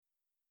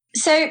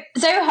So,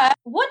 Zoha,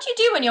 what do you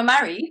do when you're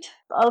married?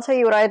 I'll tell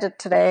you what I did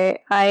today.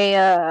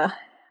 I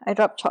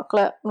dropped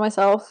chocolate on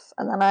myself,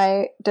 and then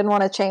I didn't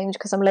want to change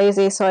because I'm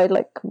lazy, so I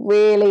like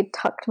really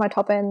tucked my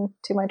top in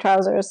to my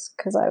trousers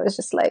because I was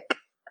just like,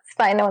 it's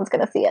fine, no one's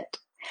gonna see it.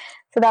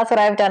 So that's what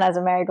I've done as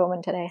a married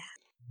woman today.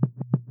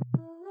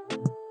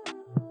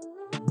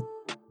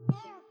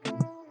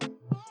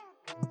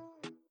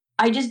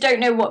 I just don't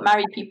know what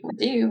married people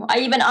do. I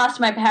even asked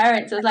my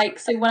parents, I was like,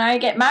 so when I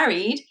get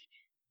married,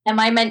 am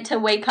I meant to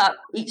wake up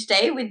each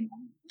day with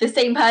the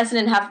same person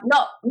and have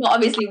not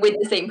obviously with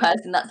the same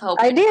person, that's the whole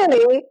point.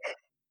 Ideally,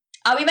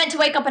 Are we meant to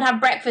wake up and have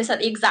breakfast at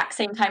the exact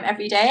same time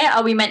every day?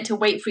 Are we meant to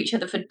wait for each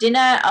other for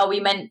dinner? Are we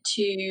meant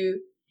to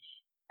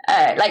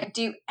like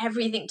do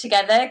everything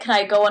together? Can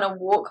I go on a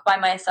walk by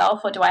myself,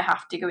 or do I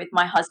have to go with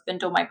my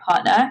husband or my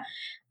partner?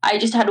 I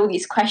just had all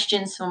these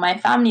questions for my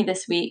family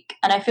this week,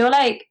 and I feel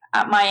like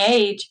at my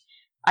age,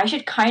 I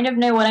should kind of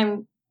know what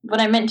I'm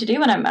meant to do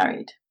when I'm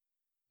married.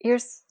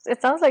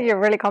 it sounds like you're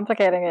really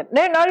complicating it.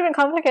 No, not even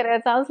complicated.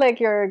 It sounds like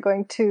you're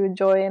going to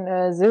join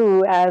a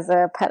zoo as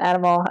a pet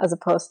animal as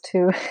opposed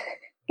to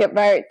get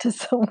married to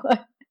someone.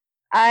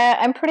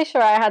 I'm pretty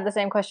sure I had the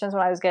same questions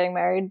when I was getting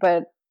married,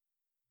 but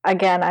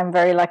again, I'm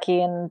very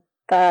lucky in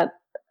that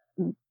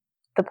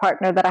the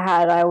partner that I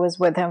had, I was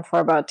with him for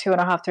about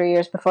 2.5, 3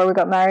 years before we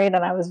got married,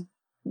 and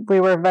we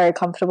were very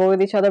comfortable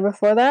with each other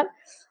before that,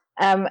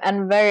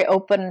 and very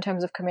open in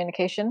terms of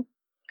communication.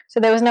 So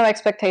there was no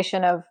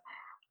expectation of,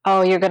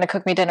 oh, you're going to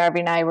cook me dinner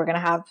every night. We're going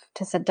to have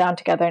to sit down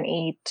together and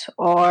eat,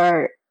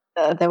 or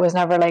there was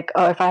never like,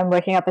 oh, if I'm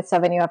waking up at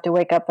 7, you have to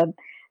wake up at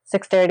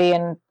 6:30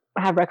 and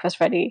have breakfast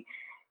ready.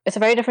 It's a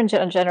very different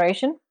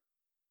generation.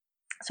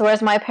 So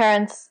whereas my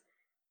parents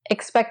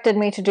expected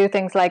me to do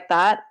things like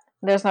that,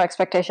 there's no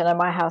expectation in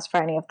my house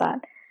for any of that.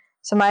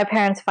 So my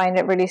parents find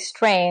it really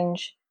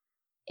strange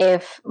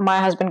if my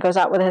husband goes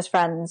out with his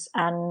friends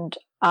and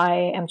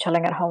I am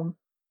chilling at home.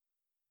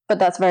 But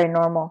that's very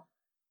normal.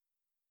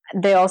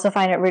 They also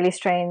find it really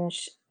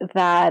strange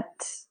that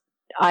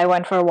I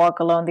went for a walk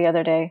alone the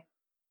other day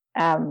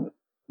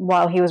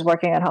while he was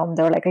working at home.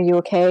 They were like, are you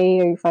okay?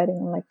 Are you fighting?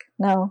 I'm like,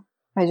 no,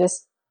 I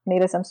just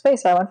needed some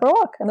space. So I went for a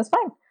walk and it's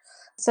fine.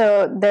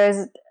 So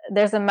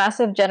there's a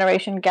massive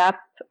generation gap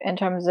in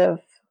terms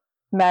of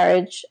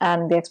marriage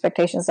and the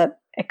expectations that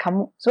it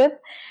comes with.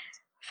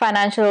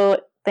 Financial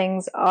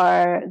things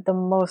are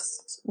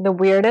the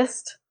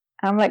weirdest.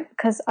 I'm like,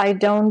 because I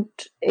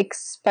don't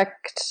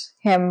expect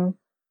him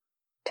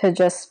to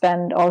just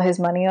spend all his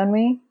money on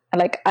me.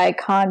 Like, I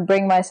can't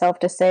bring myself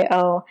to say,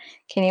 oh,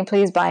 can you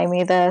please buy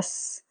me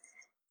this?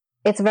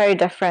 It's very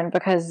different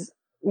because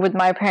with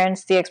my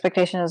parents, the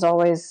expectation is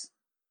always,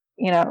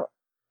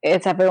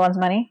 it's everyone's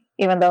money,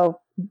 even though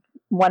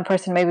one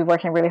person may be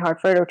working really hard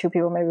for it or two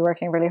people may be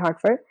working really hard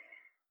for it.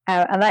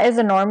 And that is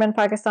a norm in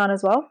Pakistan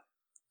as well.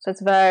 So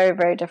it's very,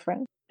 very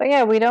different. But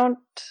yeah,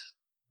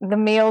 the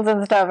meals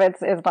and stuff,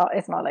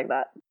 it's not like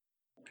that.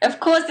 Of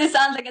course, this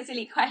sounds like a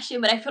silly question,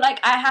 but I feel like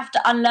I have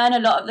to unlearn a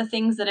lot of the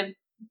things that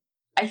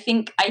I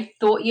think I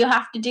thought you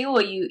have to do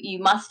or you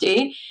must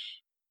do.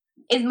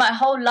 Is my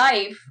whole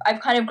life,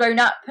 I've kind of grown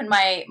up, and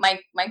my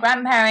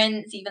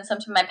grandparents, even some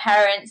of my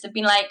parents, have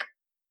been like,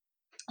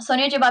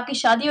 Sonia, jab aapki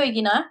shaadi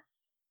hoegi na,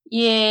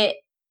 ye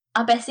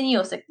aap aise nahi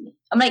ho sakti.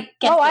 I'm like,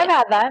 guess I've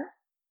had that.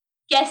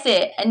 Guess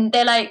it. And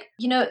they're like,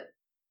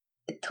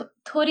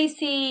 thodi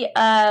si,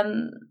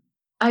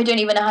 I don't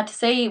even know how to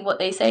say what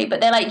they say, but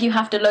they're like, you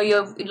have to lower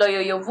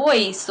your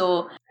voice,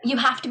 or you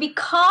have to be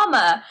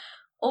calmer,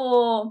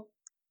 or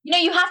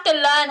you have to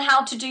learn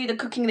how to do the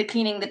cooking, the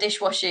cleaning, the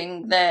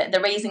dishwashing,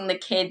 the raising the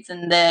kids,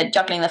 and the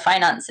juggling the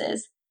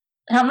finances.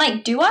 And I'm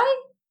like, do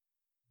I?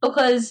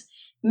 Because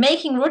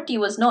making roti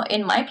was not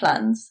in my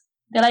plans.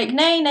 They're like,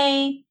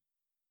 nay,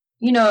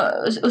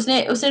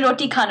 usne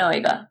roti khana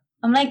hoega.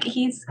 I'm like,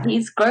 he's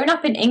grown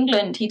up in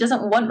England. He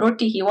doesn't want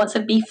roti. He wants a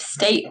beef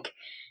steak.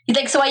 He's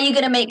like, so are you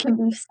going to make him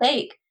beef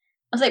steak?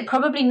 I was like,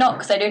 probably not,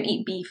 because I don't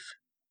eat beef.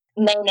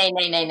 Nay,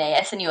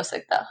 aisa nahi ho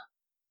sakta.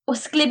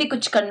 Uske liye bhi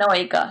kuch karna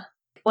hoega.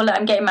 Well,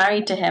 I'm getting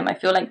married to him. I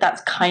feel like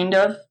that's kind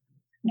of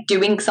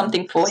doing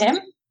something for him.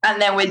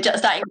 And then we're just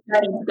starting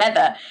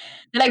together.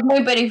 They're like,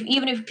 no, but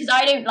because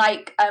I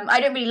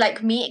don't really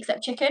like meat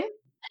except chicken.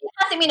 It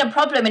hasn't been a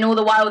problem in all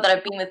the while that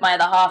I've been with my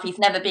other half. He's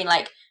never been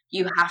like,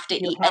 you have to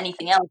eat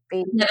anything else.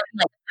 He's never been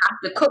like, have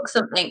to cook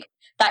something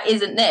that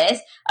isn't this.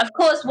 Of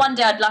course, one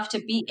day I'd love to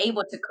be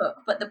able to cook,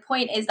 but the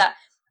point is that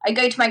I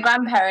go to my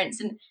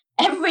grandparents, and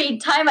every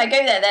time I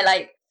go there, they're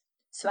like,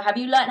 so have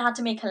you learned how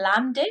to make a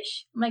lamb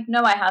dish? I'm like,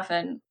 no, I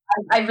haven't.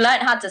 I've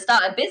learned how to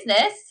start a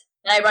business,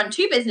 and I run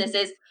 2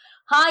 businesses.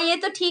 Haan, ye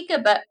to theek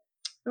hai, but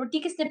roti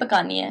kisne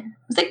pakani hai? I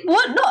was like,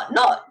 what?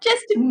 Not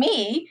just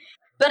me.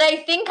 But I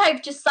think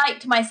I've just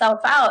psyched myself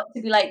out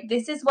to be like,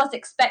 this is what's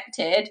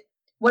expected.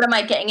 What am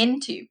I getting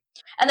into?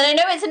 And then I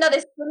know it's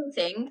another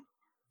thing,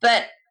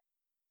 but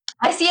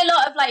I see a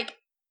lot of like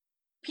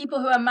people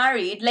who are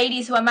married,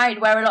 ladies who are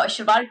married, wear a lot of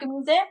shalwar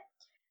kameez.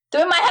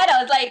 So in my head,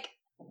 I was like,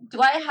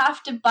 do I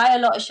have to buy a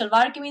lot of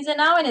shalwar kameez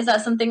now? And is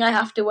that something I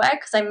have to wear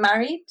because I'm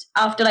married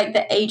after like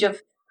the age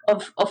of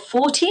of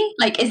 40?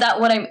 Like, is that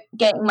what I'm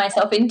getting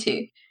myself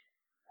into?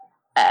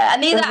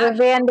 And these This are is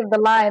the end of the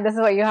line. This is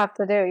what you have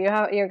to do.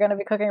 You're going to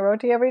be cooking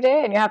roti every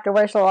day, and you have to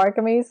wear shalwar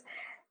kameez.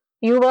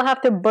 You will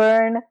have to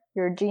burn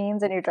your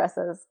jeans and your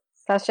dresses.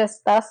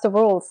 That's the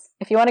rules.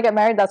 If you want to get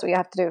married, that's what you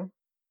have to do.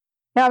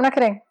 No, I'm not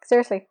kidding.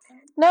 Seriously.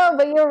 No,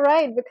 but you're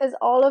right, because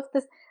all of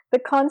this, the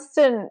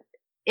constant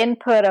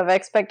input of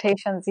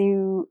expectations,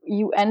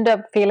 you end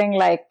up feeling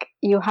like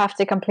you have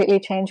to completely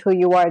change who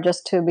you are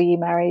just to be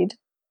married.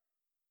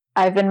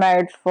 I've been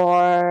married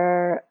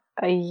for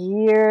a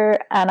year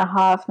and a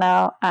half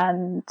now,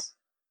 and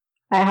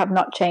I have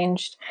not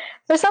changed.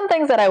 There's some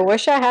things that I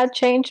wish I had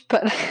changed,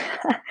 but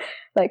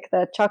like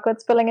the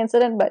chocolate spilling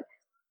incident, but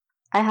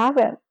I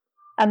haven't.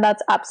 And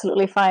that's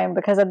absolutely fine,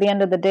 because at the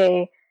end of the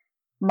day,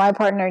 my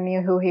partner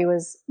knew who he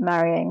was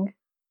marrying.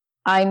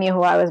 I knew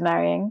who I was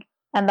marrying,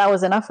 and that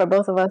was enough for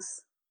both of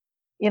us.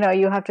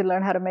 You have to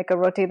learn how to make a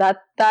roti.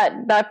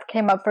 That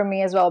came up for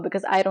me as well,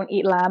 because I don't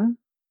eat lamb.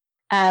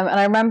 And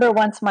I remember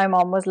once my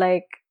mom was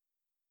like,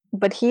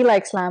 but he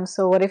likes lamb,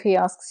 so what if he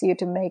asks you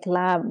to make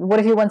lamb? What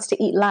if he wants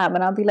to eat lamb?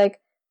 And I'll be like,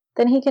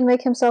 then he can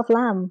make himself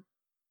lamb.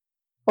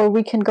 Or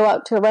we can go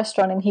out to a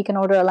restaurant and he can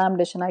order a lamb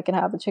dish and I can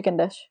have a chicken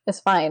dish.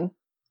 It's fine.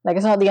 Like,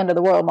 it's not the end of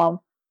the world,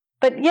 Mom.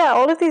 But yeah,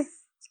 all of these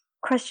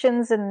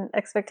questions and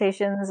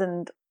expectations,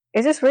 and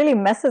it just really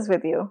messes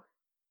with you.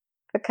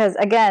 Because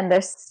again,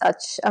 there's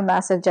such a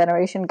massive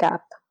generation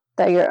gap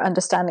that your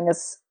understanding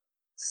is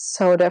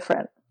so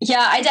different.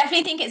 Yeah, I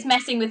definitely think it's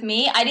messing with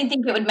me. I didn't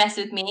think it would mess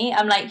with me.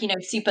 I'm like,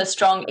 super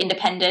strong,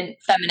 independent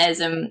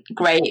feminism.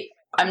 Great.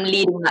 I'm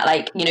leading that,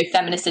 like,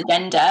 feminist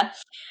agenda.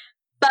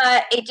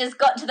 But it just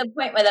got to the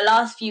point where the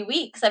last few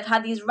weeks I've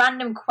had these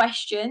random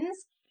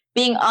questions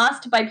being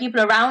asked by people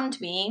around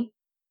me,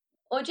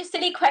 or just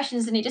silly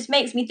questions. And it just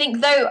makes me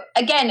think, though,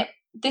 again,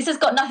 this has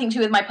got nothing to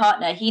do with my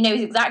partner. He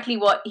knows exactly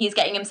what he's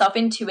getting himself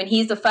into. And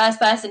he's the first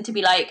person to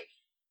be like,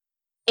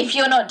 if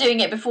you're not doing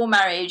it before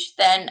marriage,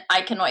 then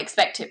I cannot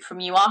expect it from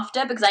you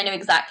after, because I know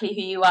exactly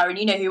who you are and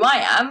you know who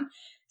I am.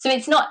 So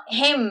it's not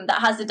him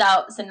that has the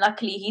doubts, and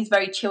luckily he's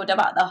very chilled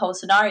about the whole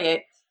scenario.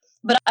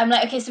 But I'm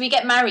like, okay, so we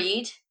get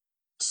married.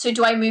 So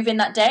do I move in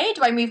that day?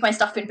 Do I move my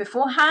stuff in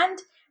beforehand?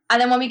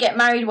 And then when we get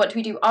married, what do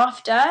we do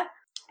after?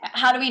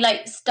 How do we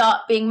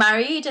start being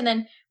married? And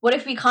then what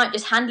if we can't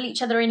just handle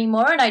each other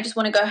anymore and I just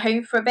want to go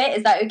home for a bit?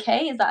 Is that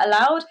okay? Is that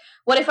allowed?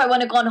 What if I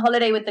want to go on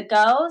holiday with the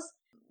girls?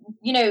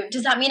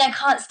 Does that mean I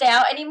can't stay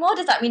out anymore?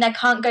 Does that mean I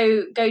can't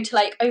go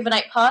to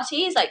overnight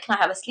parties? Can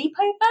I have a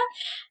sleepover?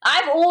 I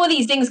have all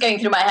these things going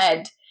through my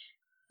head.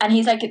 And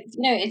he's like,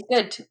 it's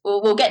good.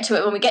 We'll get to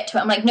it when we get to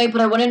it. I'm like, no, but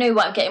I want to know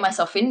what I'm getting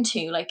myself into.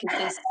 Is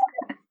this,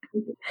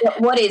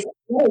 what is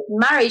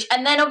marriage?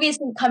 And then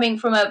obviously coming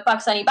from a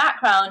Pakistani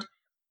background,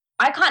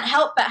 I can't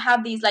help but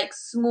have these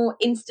small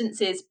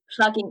instances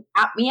plugging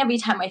at me every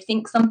time I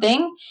think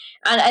something.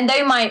 And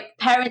though my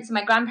parents and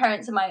my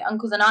grandparents and my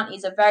uncles and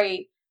aunties are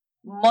very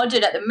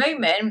modern at the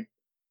moment,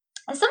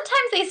 and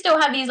sometimes they still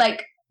have these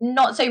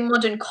not so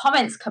modern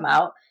comments come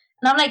out,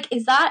 and I'm like,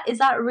 is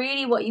that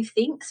really what you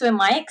think? So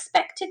am I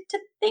expected to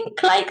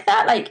think like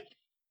that?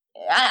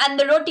 And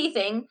the roti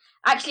thing,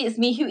 actually it's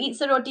me who eats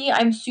the roti.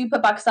 I'm super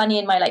Pakistani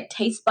in my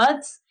taste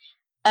buds,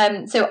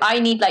 so I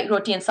need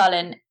roti and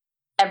salan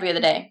every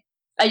other day.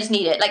 I just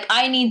need it.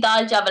 I need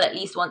dal chawal at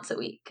least once a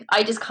week.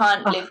 I just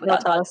can't live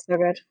without dal. So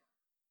good.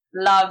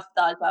 Love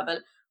dal chawal.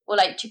 Or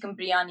chicken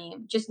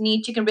biryani. Just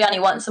need chicken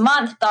biryani once a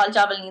month. Dal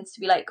chawal needs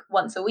to be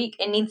once a week.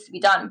 It needs to be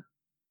done.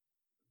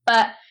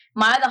 But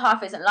my other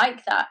half isn't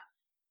like that.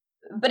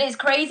 But it's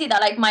crazy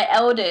that my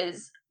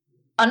elders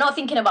are not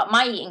thinking about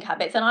my eating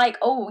habits. And I'm like,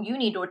 oh, you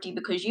need roti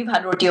because you've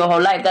had roti your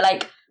whole life. They're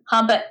like,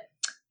 huh, but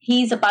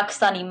he's a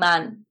Pakistani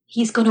man.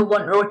 He's going to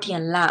want roti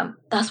and lamb.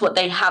 That's what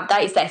they have.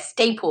 That is their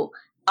staple.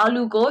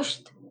 Aloo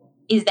gosht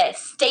is their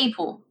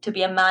staple to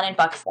be a man in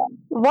Pakistan.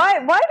 Why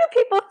do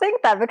people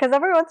think that? Because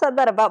everyone said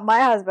that about my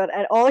husband,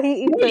 and all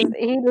he eats is,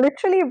 he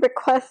literally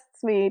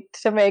requests me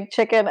to make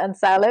chicken and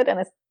salad, and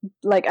it's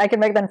I can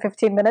make that in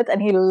 15 minutes, and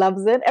he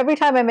loves it. Every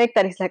time I make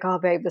that, he's like, oh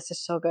babe, this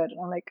is so good. And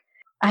I'm like,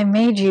 I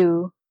made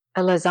you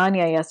a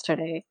lasagna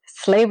yesterday,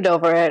 slaved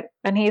over it,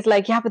 and he's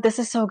like, yeah, but this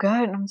is so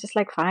good. And I'm just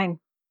like, fine.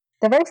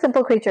 They're very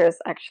simple creatures,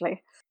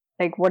 actually.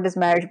 What does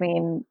marriage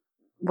mean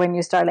when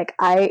you start?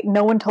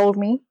 No one told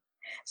me.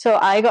 So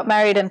I got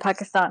married in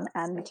Pakistan,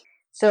 and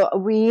so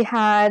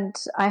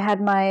I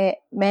had my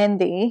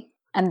mehndi,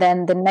 and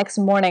then the next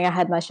morning I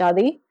had my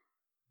shadi,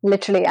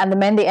 literally, and the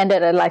mehndi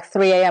ended at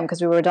 3 a.m.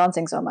 because we were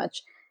dancing so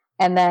much.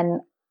 And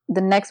then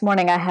the next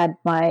morning I had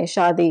my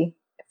shadi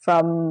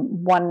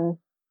from 1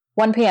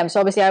 p.m. So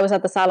obviously I was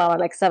at the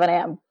salon at 7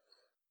 a.m.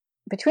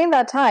 Between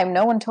that time,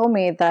 no one told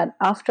me that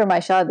after my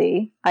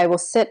shadi, I will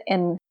sit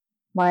in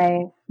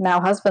my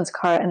now husband's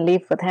car and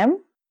leave with him.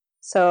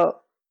 So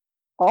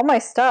all my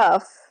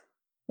stuff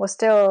was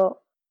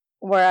still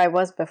where I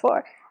was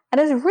before.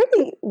 And it's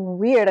really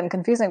weird and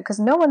confusing because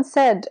no one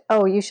said,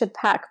 oh, you should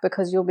pack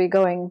because you'll be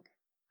going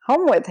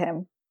home with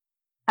him.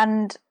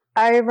 And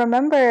I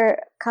remember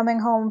coming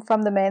home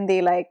from the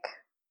mehndi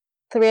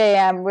 3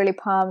 a.m., really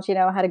pumped,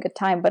 had a good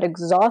time, but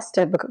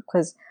exhausted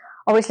because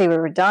obviously we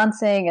were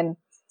dancing. And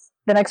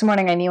the next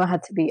morning I knew I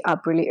had to be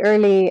up really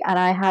early, and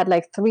I had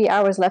like 3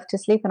 hours left to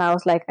sleep. And I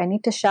was like, I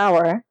need to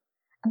shower.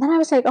 And then I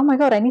was like, oh my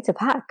God, I need to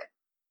pack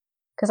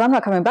because I'm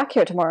not coming back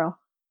here tomorrow.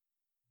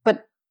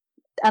 But,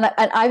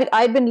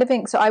 I'd been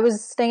living, so I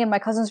was staying in my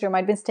cousin's room.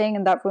 I'd been staying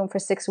in that room for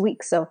 6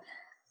 weeks. So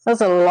there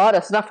was a lot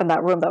of stuff in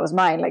that room that was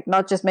mine, like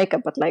not just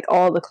makeup, but like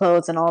all the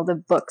clothes and all the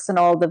books and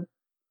all the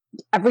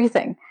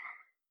everything.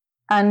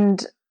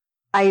 And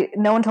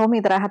no one told me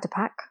that I had to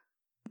pack.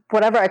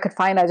 Whatever I could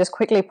find, I just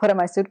quickly put in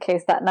my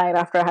suitcase that night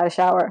after I had a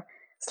shower,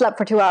 slept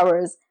for 2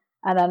 hours,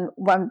 and then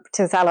went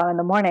to the salon in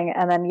the morning.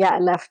 And then, I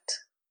left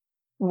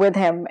with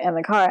him in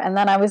the car. And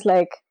then I was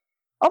like,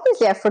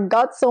 obviously, I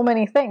forgot so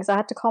many things. I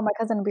had to call my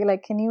cousin and be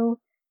like, can you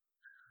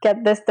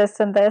get this, this,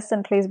 and this,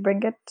 and please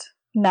bring it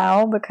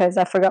now because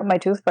I forgot my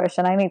toothbrush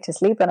and I need to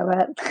sleep in a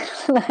bit.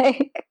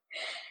 Like,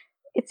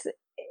 it's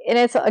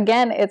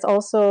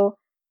also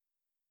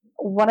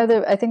one of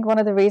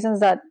the reasons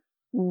that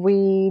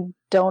we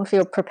don't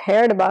feel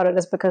prepared about it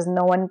is because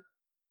no one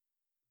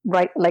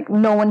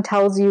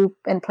tells you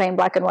in plain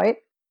black and white.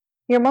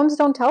 Your moms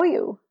don't tell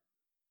you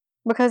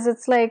because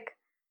it's like,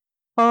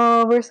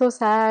 oh, we're so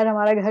sad,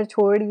 hamara ghar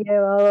chhod diye,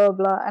 blah blah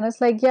blah. And it's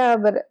like, yeah,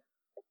 but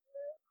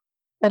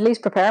at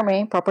least prepare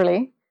me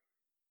properly.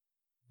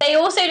 They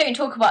also don't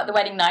talk about the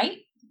wedding night.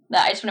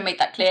 I just want to make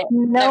that clear.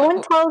 No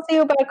one tells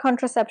you about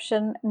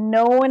contraception.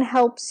 No one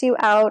helps you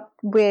out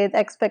with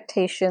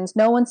expectations.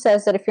 No one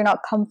says that if you're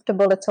not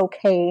comfortable, it's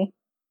okay.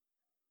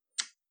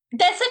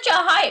 There's such a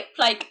hype,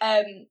 like,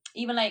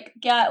 even like,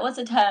 what's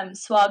the term?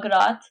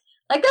 Swagarat.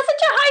 Like, there's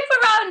such a hype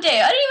around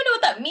it. I don't even know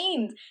what that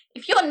means.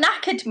 If you're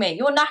knackered, mate,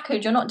 you're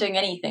knackered. You're not doing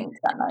anything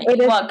that night.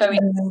 It is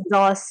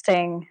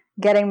exhausting.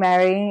 Getting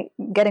married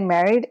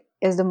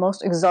is the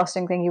most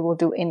exhausting thing you will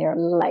do in your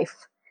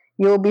life.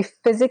 You will be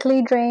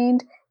physically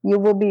drained. You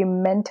will be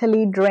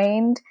mentally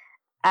drained.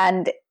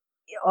 And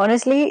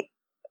honestly,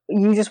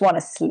 you just want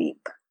to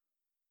sleep.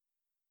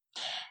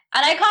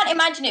 And I can't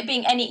imagine it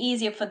being any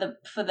easier for the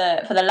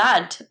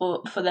lad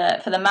or for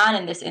the man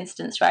in this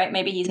instance, right?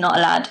 Maybe he's not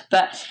a lad,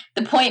 but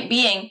the point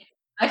being,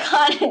 I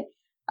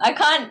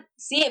can't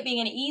see it being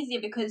any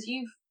easier because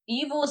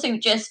you've also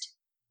just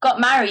got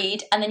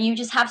married and then you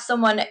just have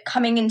someone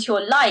coming into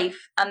your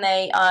life and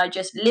they are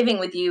just living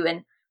with you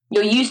and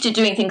you're used to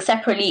doing things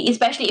separately,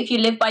 especially if you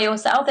live by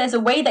yourself. There's a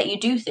way that you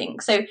do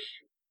things. So,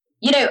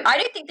 I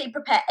don't think they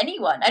prepare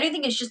anyone. I don't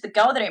think it's just the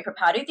girl that don't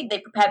prepare. I don't think they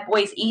prepare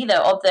boys either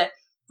of the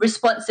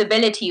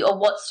responsibility or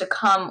what's to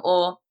come.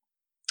 Or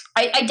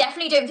I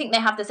definitely don't think they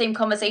have the same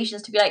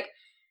conversations to be like,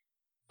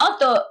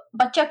 "Ato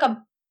bacha kab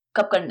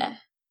karna hai?"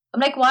 I'm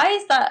like, why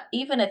is that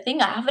even a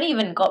thing? I haven't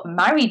even got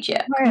married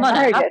yet. Come on,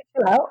 like,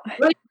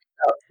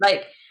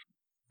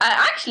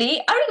 I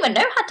don't even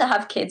know how to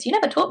have kids. You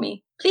never taught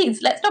me.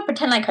 Please, let's not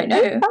pretend like I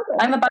know.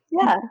 I'm not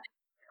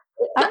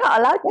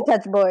allowed to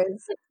touch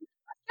boys.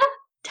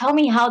 Tell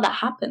me how that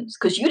happens,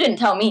 because you didn't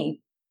tell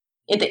me.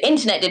 The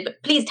internet did,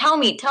 but please tell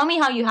me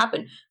how you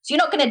happen. So you're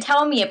not going to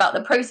tell me about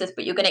the process,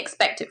 but you're going to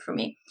expect it from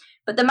me.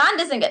 But the man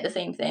doesn't get the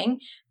same thing,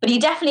 but he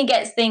definitely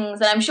gets things,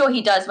 and I'm sure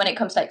he does when it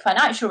comes to like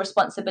financial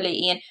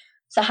responsibility. And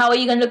so how are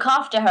you going to look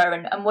after her,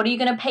 and what are you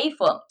going to pay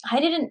for? I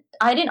didn't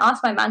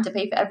ask my man to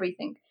pay for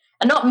everything,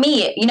 and not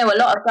me. A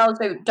lot of girls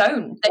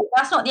don't.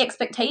 That's not the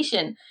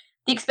expectation.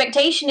 The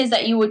expectation is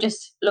that you will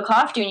just look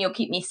after and you'll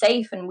keep me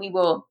safe, and we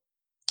will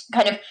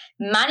kind of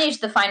manage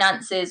the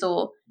finances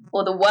or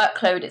the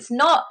workload. It's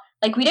not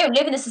like we don't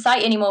live in a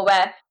society anymore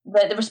where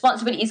the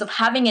responsibilities of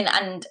having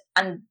and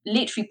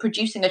literally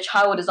producing a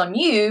child is on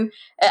you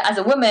as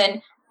a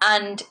woman,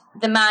 and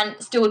the man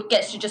still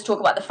gets to just talk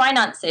about the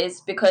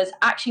finances, because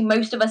actually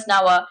most of us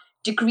now are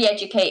degree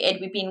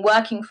educated. We've been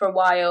working for a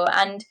while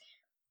and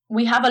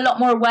we have a lot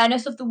more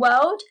awareness of the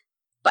world.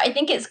 But I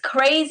think it's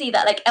crazy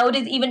that like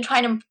elders even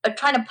trying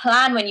to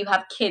plan when you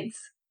have kids.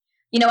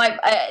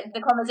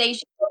 The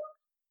conversation.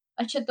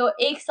 अच्छा तो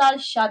एक साल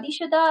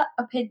शादीशुदा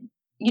और फिर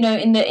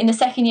in the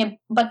second year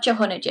बच्चा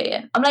होना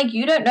चाहिए. I'm like,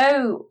 you don't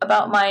know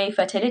about my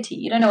fertility.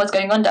 You don't know what's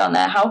going on down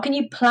there. How can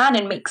you plan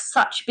and make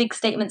such big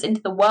statements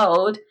into the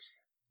world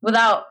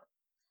without?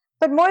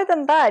 But more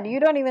than that, you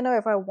don't even know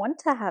if I want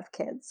to have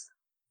kids.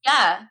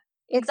 Yeah,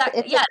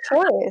 exactly. It's a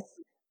choice.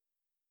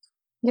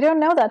 You don't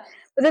know that.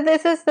 But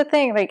this is the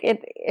thing. Like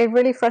it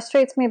really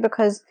frustrates me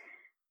because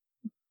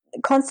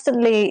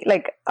constantly,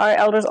 like our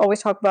elders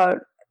always talk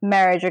about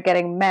marriage or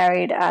getting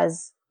married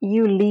as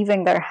you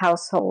leaving their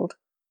household,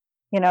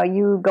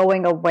 you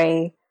going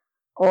away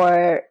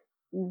or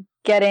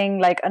getting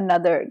like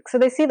another. So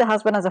they see the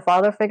husband as a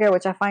father figure,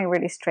 which I find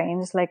really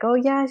strange. Like, oh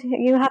yeah,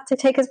 you have to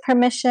take his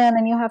permission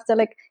and you have to,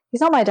 like,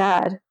 he's not my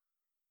dad.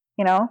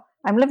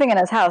 I'm living in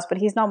his house, but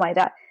he's not my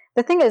dad.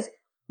 The thing is,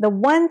 the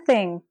one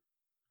thing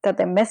that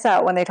they miss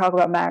out when they talk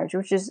about marriage,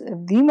 which is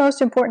the most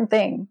important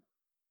thing,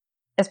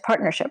 is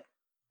partnership,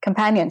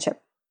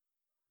 companionship.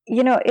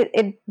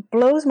 It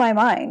blows my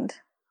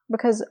mind,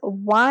 because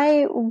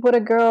why would a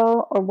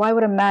girl or why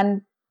would a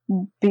man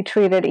be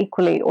treated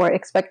equally or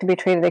expect to be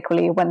treated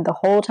equally when the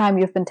whole time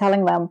you've been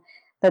telling them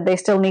that they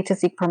still need to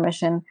seek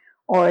permission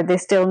or they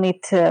still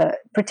need to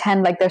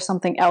pretend like there's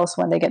something else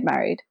when they get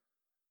married.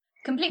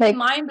 Completely like,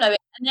 mind-blowing.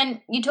 And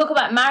then you talk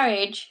about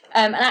marriage,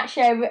 and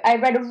actually I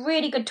read a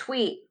really good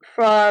tweet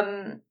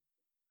from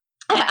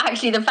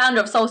actually the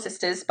founder of Soul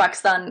Sisters,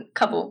 Pakistan,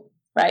 Kabul,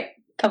 right?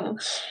 Kabul.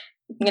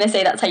 I'm going to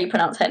say that's how you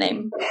pronounce her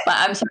name, but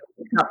I'm sorry.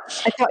 No.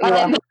 I thought you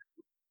were.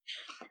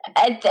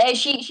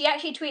 She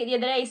actually tweeted the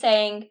other day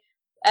saying,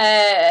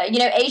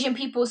 Asian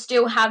people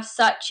still have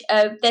such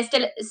there's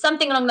still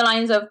something along the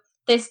lines of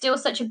there's still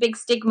such a big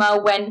stigma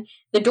when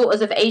the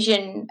daughters of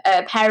Asian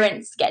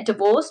parents get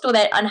divorced or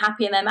they're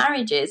unhappy in their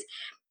marriages.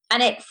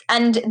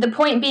 And the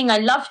point being, I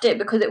loved it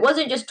because it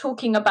wasn't just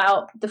talking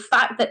about the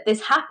fact that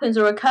this happens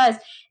or occurs.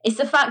 It's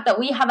the fact that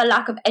we have a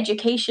lack of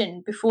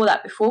education before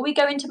we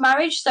go into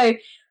marriage. So,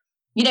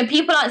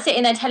 people aren't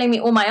sitting there telling me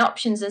all my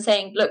options and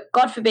saying, look,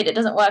 God forbid it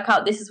doesn't work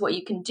out, this is what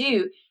you can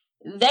do.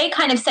 They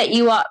kind of set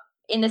you up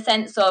in the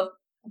sense of,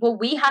 well,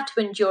 we have to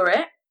endure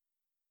it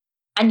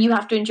and you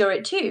have to endure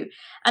it too.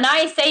 And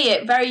I say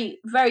it very,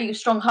 very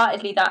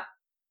strong-heartedly that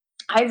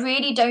I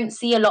really don't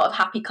see a lot of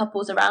happy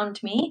couples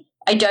around me.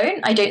 I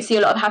don't see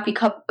a lot of happy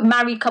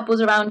married couples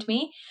around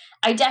me.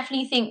 I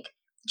definitely think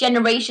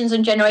generations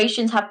and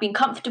generations have been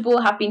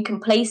comfortable, have been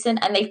complacent,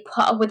 and they've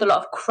put up with a lot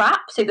of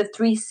crap. So the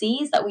 3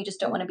 C's that we just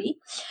don't want to be.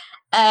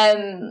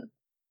 And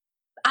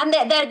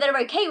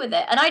they're okay with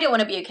it. And I don't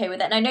want to be okay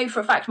with it. And I know for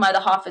a fact my other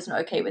half is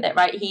not okay with it,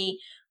 right? He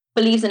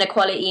believes in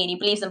equality and he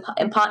believes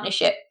in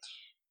partnership.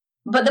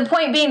 But the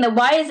point being that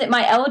why is it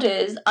my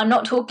elders are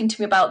not talking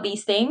to me about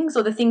these things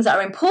or the things that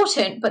are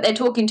important, but they're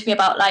talking to me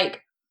about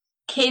like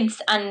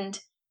kids and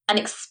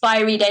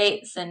expiry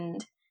dates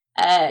and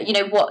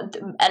what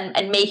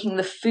and making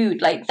the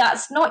food. Like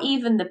that's not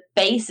even the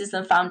basis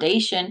and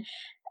foundation.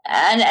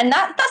 And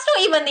that's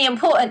not even the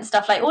important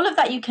stuff. Like all of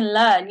that you can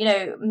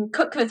learn.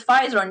 Cook with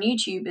Pfizer on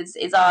YouTube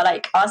is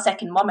our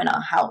second mom in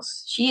our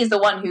house. She is the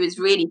one who is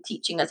really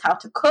teaching us how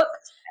to cook.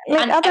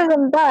 Other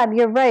than that,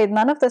 you're right.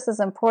 None of this is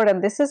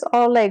important. This is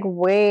all like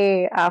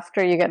way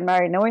after you get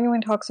married. No one even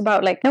talks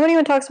about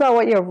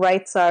what your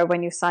rights are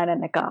when you sign a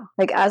nikah.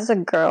 Like as a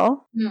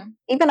girl,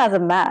 even as a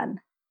man,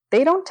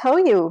 they don't tell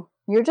you.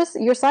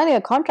 You're signing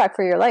a contract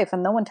for your life,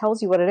 and no one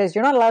tells you what it is.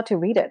 You're not allowed to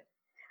read it.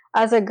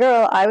 As a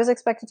girl, I was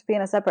expected to be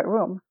in a separate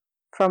room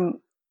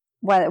from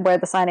where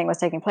the signing was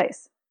taking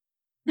place.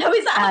 No,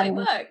 is that how it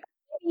works?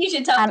 You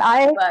should tell me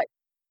how it works.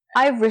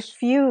 I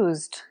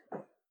refused.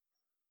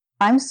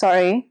 I'm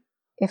sorry,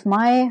 if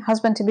my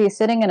husband-to-be is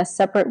sitting in a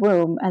separate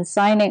room and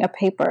signing a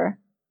paper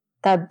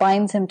that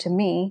binds him to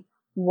me,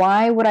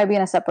 why would I be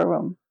in a separate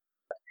room?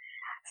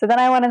 So then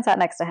I went and sat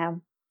next to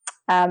him.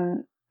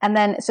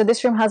 So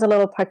this room has a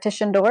little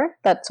partition door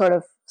that sort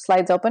of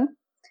slides open.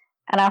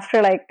 And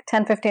after like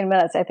 10, 15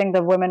 minutes, I think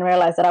the women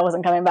realized that I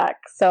wasn't coming back.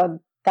 So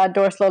that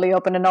door slowly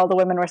opened and all the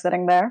women were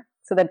sitting there.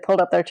 So they'd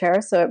pulled up their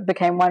chairs. So it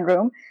became one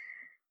room.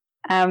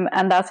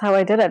 And that's how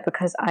I did it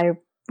because I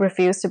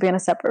refused to be in a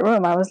separate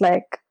room. I was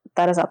like,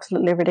 that is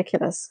absolutely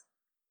ridiculous.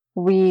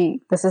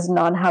 This is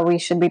not how we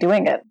should be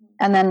doing it.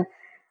 And then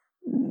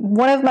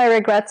one of my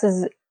regrets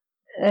is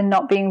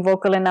not being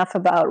vocal enough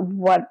about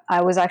what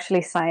I was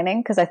actually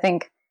signing, because I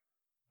think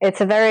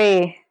it's a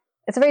very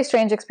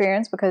strange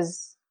experience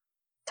because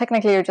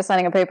technically you're just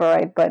signing a paper,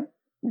 right? But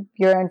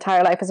your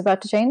entire life is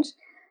about to change.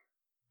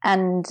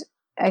 And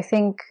I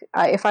think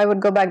if I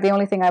would go back, the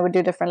only thing I would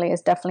do differently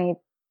is definitely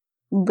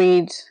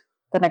read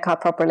the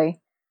nikah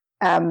properly.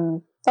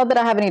 Not that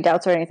I have any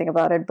doubts or anything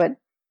about it, but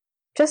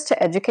just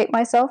to educate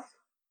myself,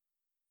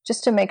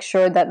 just to make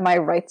sure that my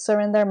rights are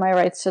in there, my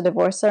rights to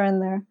divorce are in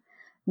there,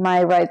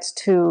 my rights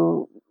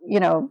to,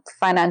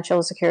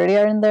 financial security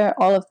are in there,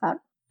 all of that.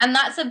 And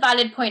that's a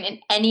valid point in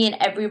any and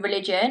every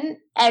religion,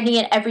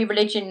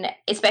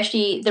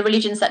 especially the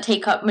religions that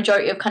take up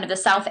majority of kind of the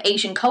South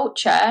Asian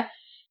culture.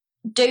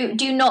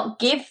 Do not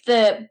give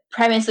the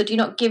premise or do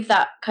not give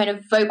that kind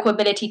of vocal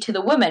ability to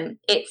the woman.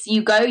 It's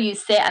you go, you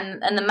sit,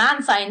 and the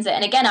man signs it.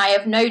 And again, I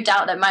have no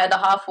doubt that my other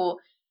half will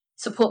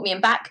support me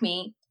and back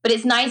me. But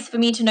it's nice for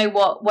me to know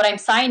what I'm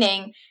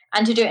signing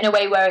and to do it in a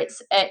way where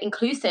it's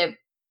inclusive.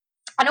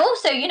 And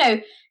also,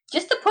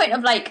 just the point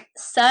of like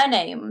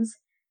surnames.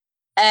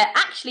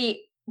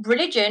 Actually,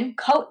 religion,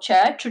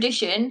 culture,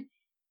 tradition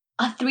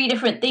are 3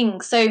 different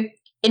things. So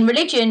in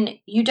religion,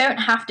 you don't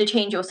have to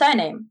change your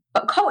surname,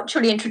 but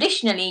culturally and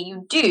traditionally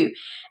you do.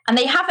 And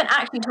they haven't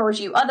actually told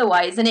you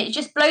otherwise. And it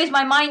just blows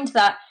my mind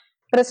that...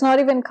 But it's not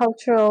even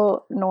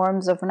cultural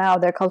norms of now.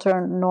 They're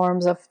cultural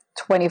norms of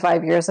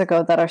 25 years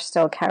ago that are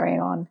still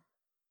carrying on.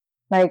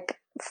 Like,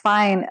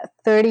 fine,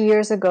 30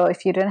 years ago,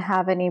 if you didn't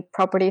have any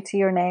property to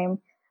your name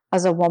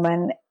as a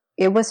woman,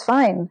 it was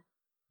fine.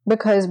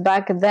 Because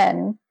back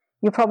then,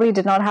 you probably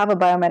did not have a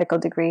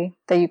biomedical degree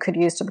that you could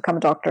use to become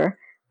a doctor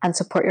and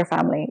support your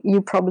family.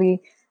 You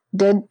probably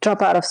did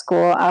drop out of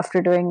school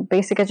after doing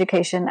basic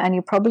education, and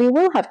you probably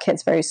will have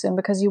kids very soon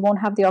because you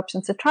won't have the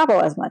options to travel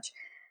as much.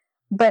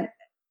 But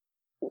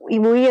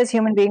we as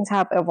human beings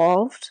have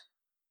evolved.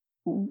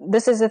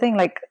 This is the thing,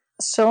 like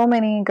so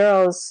many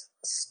girls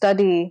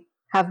study,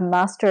 have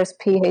masters,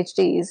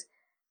 PhDs,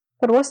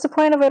 but what's the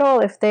point of it all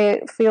if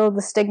they feel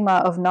the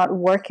stigma of not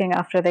working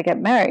after they get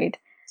married?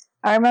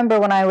 I remember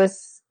when it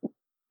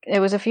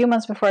was a few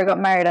months before I got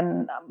married,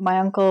 and my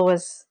uncle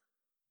was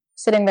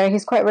sitting there.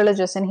 He's quite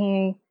religious, and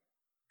he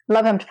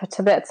love him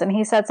to bits. And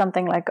he said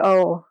something like,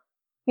 "Oh,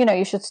 you know,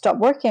 you should stop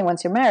working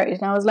once you're married."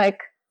 And I was like,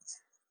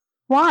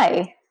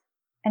 "Why?"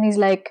 And he's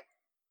like,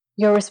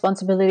 "Your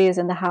responsibility is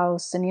in the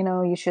house, and you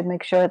know, you should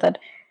make sure that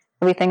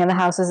everything in the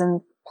house is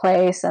in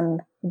place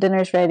and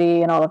dinner's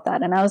ready and all of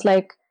that." And I was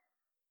like,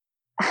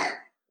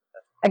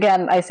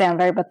 again, I say I'm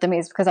very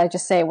Batamiz because I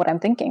just say what I'm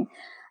thinking.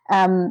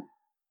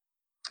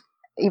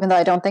 Even though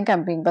I don't think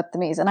I'm being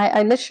Batamiz. And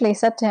I literally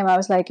said to him, I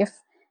was like, if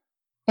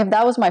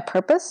that was my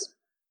purpose,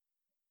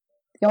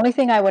 the only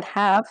thing I would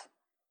have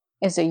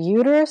is a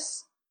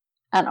uterus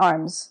and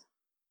arms.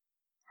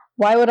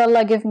 Why would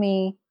Allah give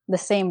me the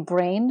same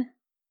brain,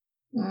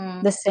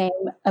 the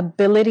same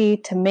ability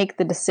to make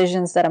the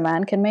decisions that a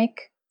man can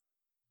make,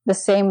 the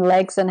same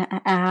legs and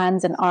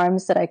hands and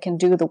arms that I can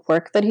do the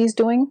work that he's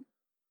doing,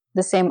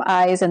 the same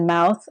eyes and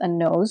mouth and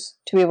nose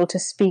to be able to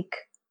speak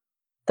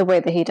the way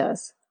that he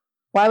does?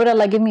 Why would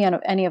Allah give me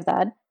any of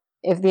that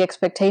if the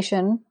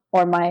expectation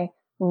or my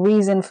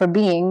reason for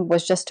being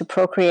was just to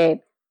procreate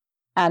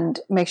and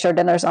make sure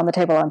dinner's on the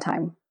table on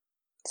time?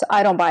 So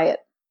I don't buy it.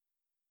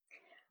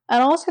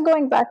 And also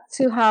going back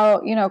to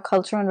how, you know,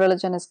 culture and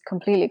religion is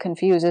completely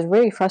confused, it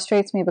really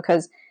frustrates me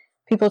because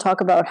people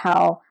talk about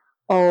how,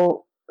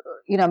 oh,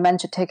 you know, men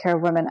should take care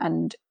of women,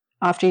 and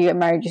after you get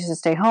married, you should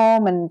stay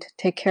home and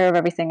take care of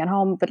everything at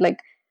home. But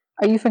like,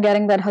 are you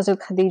forgetting that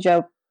Hazrat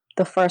Khadija,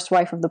 the first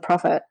wife of the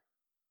Prophet,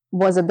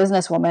 was a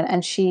businesswoman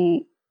and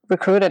she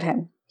recruited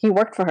him? He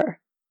worked for her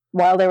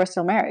while they were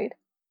still married.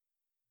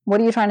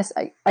 What are you trying to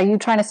say? Are you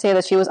trying to say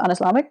that she was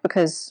un-Islamic?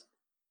 Because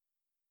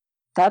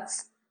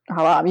that's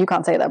haram. You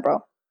can't say that,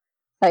 bro.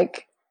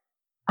 Like,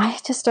 I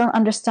just don't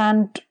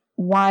understand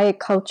why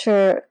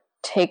culture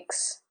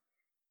takes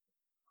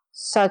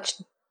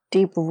such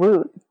deep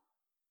root.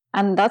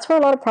 And that's where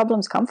a lot of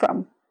problems come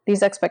from,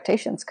 these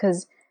expectations.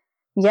 Because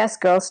yes,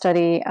 girls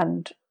study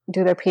and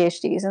do their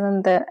PhDs,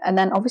 and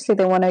then obviously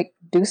they want to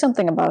do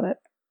something about it,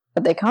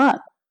 but they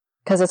can't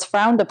because it's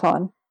frowned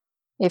upon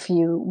if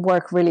you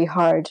work really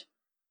hard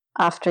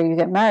after you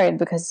get married,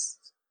 because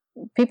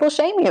people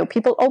shame you.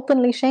 People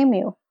openly shame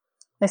you.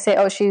 They say,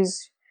 "Oh,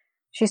 she's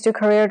too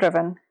career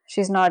driven.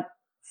 She's not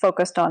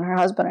focused on her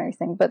husband or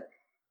anything." But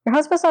your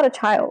husband's not a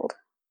child.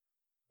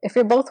 If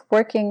you're both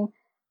working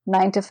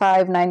 9 to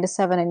 5, 9 to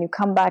 7, and you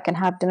come back and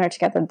have dinner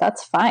together,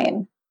 that's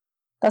fine.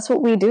 That's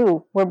what we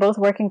do. We're both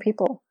working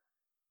people.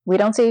 We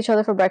don't see each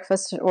other for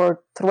breakfast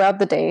or throughout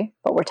the day,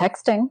 but we're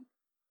texting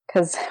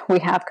because we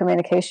have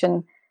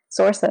communication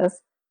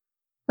sources.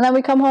 And then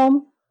we come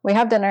home, we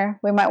have dinner,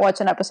 we might watch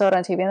an episode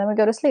on TV, and then we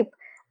go to sleep.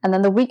 And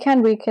then the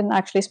weekend, we can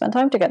actually spend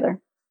time together.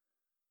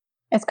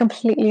 It's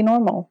completely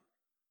normal.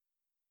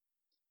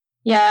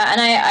 Yeah, and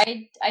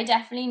I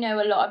definitely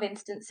know a lot of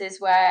instances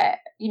where,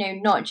 you know,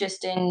 not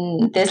just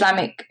in the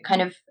Islamic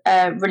kind of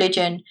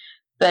religion,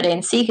 but in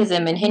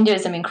Sikhism, in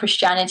Hinduism, in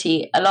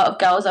Christianity, a lot of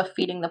girls are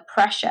feeling the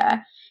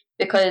pressure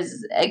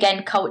because,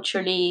 again,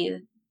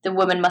 culturally, the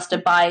woman must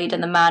abide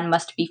and the man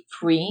must be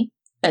free.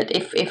 But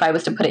if I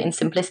was to put it in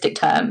simplistic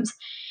terms,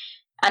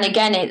 and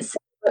again, it's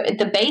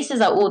the bases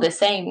are all the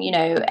same. You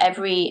know,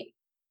 actually,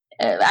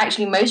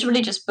 most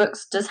religious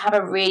books does have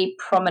a really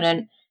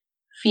prominent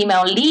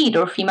female lead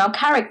or female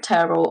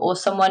character, or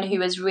someone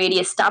who has really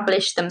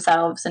established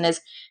themselves and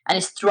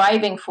is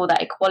thriving for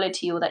that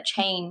equality or that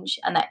change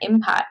and that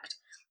impact.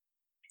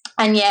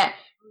 And yet,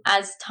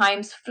 as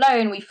time's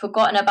flown, we've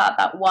forgotten about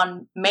that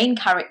one main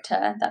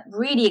character that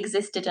really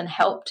existed and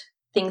helped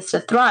things to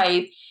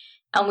thrive,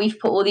 and we've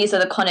put all these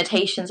other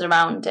connotations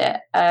around it.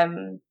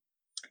 And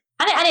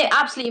it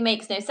absolutely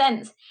makes no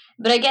sense.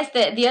 But I guess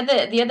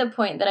the other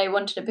point that I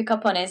wanted to pick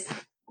up on is,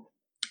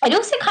 it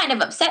also kind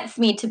of upsets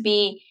me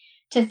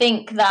to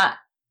think that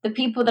the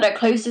people that are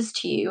closest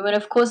to you, and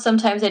of course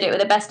sometimes they do it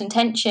with the best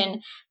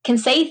intention, can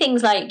say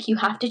things like, you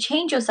have to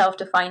change yourself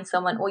to find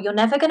someone, or you're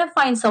never going to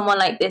find someone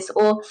like this,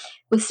 or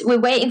we're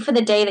waiting for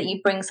the day that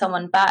you bring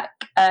someone back,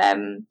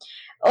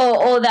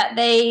 or that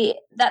they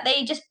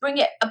just bring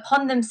it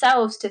upon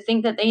themselves to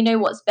think that they know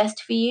what's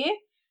best for you.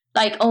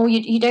 Like, oh,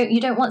 you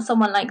don't want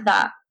someone like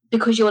that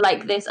because you're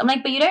like this. I'm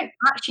like, but you don't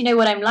actually know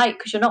what I'm like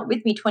because you're not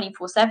with me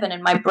 24/7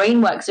 and my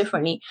brain works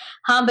differently.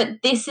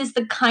 But this is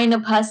the kind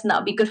of person that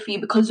would be good for you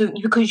because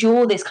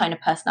you're this kind of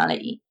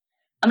personality.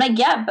 I'm like,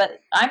 yeah, but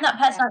I'm that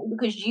personality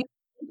because you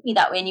made me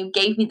that way and you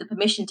gave me the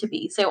permission to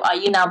be. So are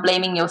you now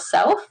blaming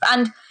yourself?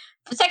 And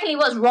secondly,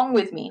 what's wrong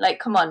with me? Like,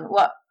 come on,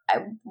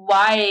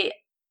 why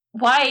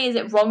is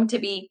it wrong to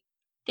be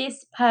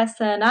this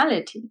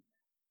personality?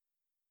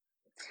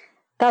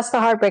 That's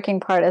the heartbreaking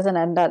part, isn't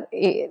it? That,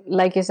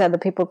 like you said, the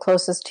people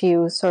closest to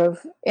you sort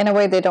of, in a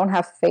way, they don't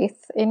have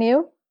faith in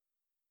you.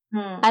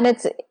 And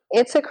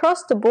it's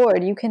across the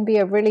board. You can be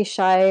a really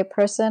shy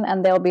person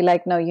and they'll be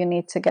like, no, you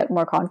need to get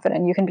more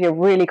confident. You can be a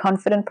really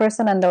confident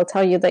person and they'll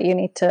tell you that you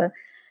need to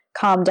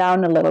calm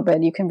down a little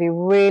bit. You can be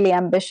really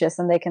ambitious,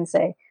 and they can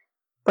say,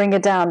 bring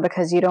it down,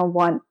 because you don't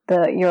want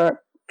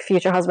your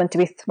future husband to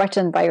be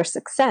threatened by your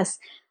success.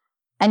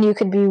 And you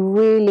could be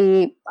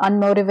really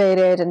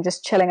unmotivated and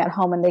just chilling at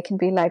home, and they can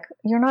be like,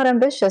 you're not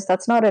ambitious.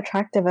 That's not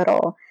attractive at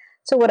all.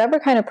 So whatever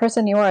kind of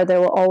person you are,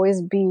 there will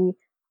always be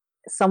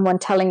someone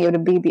telling you to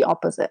be the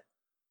opposite.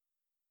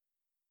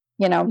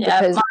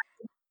 Because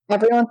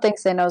everyone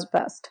thinks they knows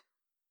best.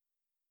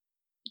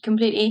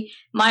 Completely.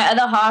 My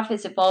other half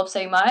has evolved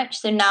so much.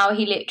 So now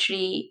he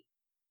literally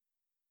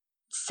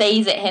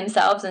says it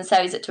himself and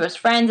says it to his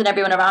friends and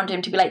everyone around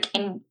him to be like,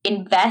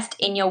 invest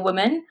in your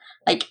woman.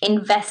 Like,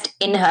 invest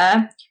in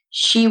her.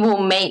 She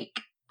will make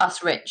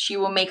us rich. She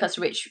will make us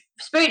rich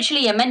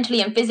spiritually and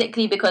mentally and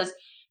physically, because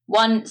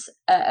once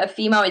a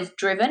female is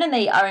driven and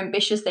they are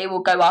ambitious, they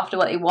will go after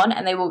what they want,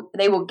 and they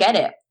will get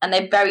it, and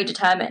they're very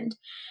determined.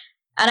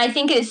 And I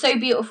think it's so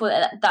beautiful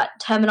that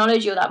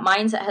terminology or that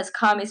mindset has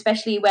come,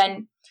 especially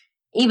when,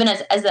 even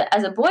as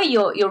a boy,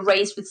 you're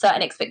raised with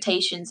certain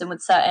expectations and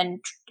with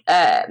certain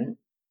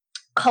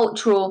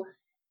cultural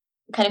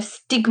kind of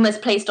stigmas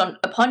placed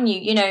upon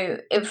you,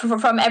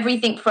 from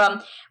everything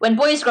from when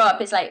boys grow up,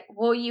 it's like,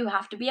 well, you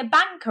have to be a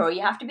banker, or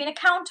you have to be an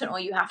accountant, or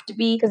you have to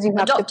be because you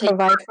have to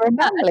provide for a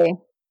family.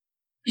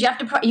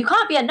 You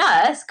can't be a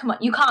nurse. Come on,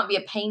 you can't be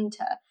a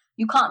painter.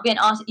 You can't be an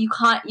artist. You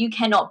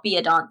cannot be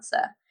a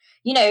dancer.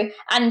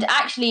 And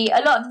actually, a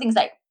lot of things,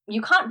 like,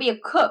 you can't be a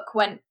cook,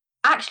 when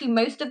actually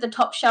most of the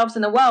top shelves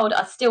in the world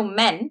are still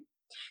men.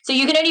 So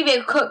you can only be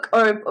a cook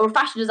or a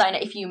fashion designer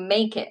if you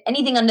make it.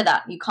 Anything under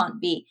that, you can't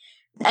be.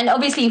 And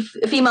obviously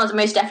females are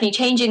most definitely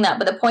changing that,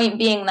 but the point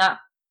being that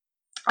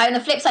on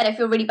the flip side, I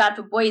feel really bad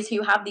for boys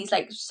who have these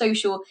like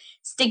social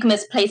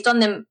stigmas placed on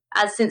them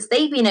as since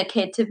they've been a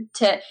kid,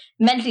 to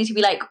mentally to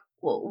be like,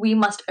 well, we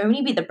must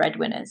only be the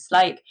breadwinners,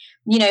 like,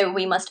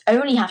 we must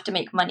only have to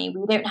make money,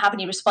 we don't have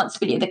any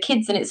responsibility of the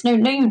kids. And it's no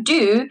you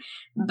do,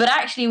 but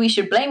actually we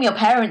should blame your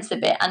parents a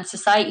bit and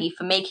society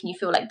for making you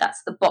feel like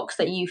that's the box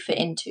that you fit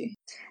into.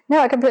 No,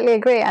 I completely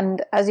agree.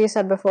 And as you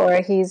said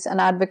before, he's an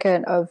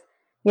advocate of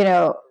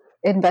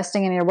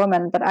investing in your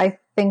woman, but I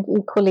think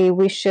equally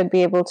we should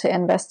be able to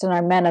invest in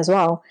our men as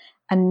well,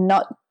 and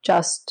not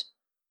just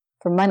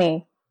for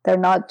money. They're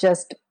not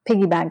just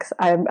piggy banks.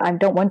 I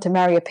don't want to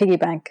marry a piggy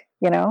bank,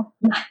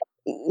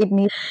 It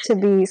needs to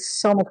be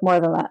so much more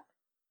than that.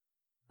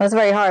 That's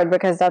very hard,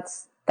 because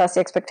that's the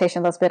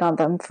expectation that's been on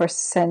them for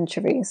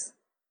centuries.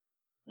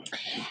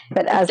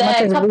 But as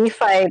much as we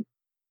fight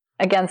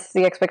against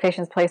the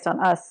expectations placed on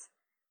us,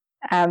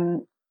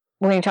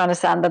 we need to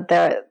understand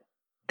that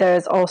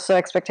there's also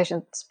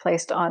expectations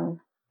placed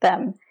on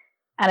them.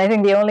 And I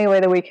think the only way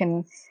that we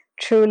can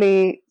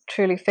truly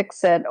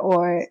fix it,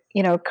 or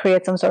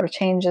create some sort of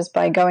change, is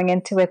by going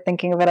into it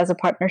thinking of it as a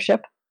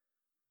partnership,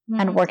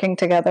 and working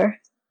together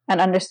and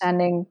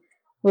understanding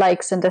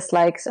likes and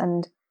dislikes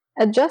and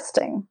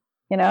adjusting.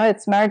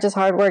 It's marriage is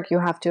hard work. You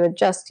have to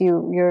adjust.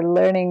 You're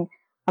learning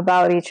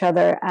about each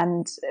other,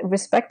 and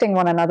respecting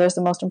one another is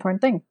the most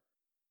important thing.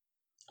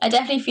 I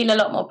definitely feel a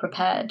lot more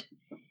prepared.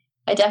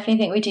 I definitely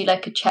think we do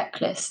like a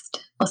checklist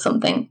or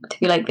something to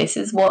be like, this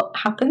is what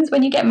happens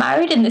when you get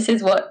married, and this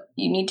is what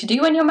you need to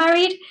do when you're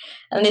married,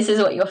 and this is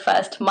what your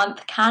first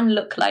month can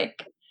look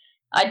like.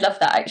 I'd love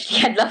that,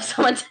 actually. I'd love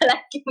someone to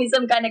like give me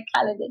some kind of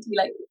calendar to be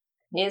like,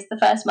 here's the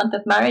first month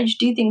of marriage,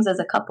 do things as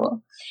a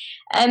couple.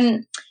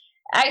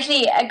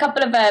 Actually, a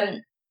couple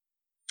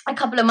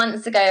of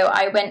months ago,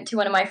 I went to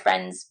one of my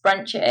friend's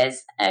brunches.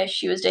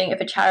 She was doing it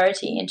for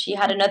charity, and she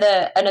had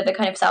another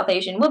kind of South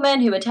Asian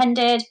woman who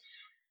attended.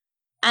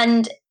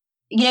 And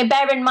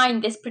bear in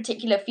mind, this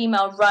particular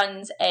female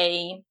runs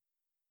a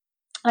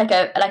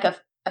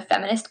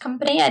feminist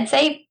company. I'd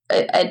say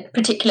a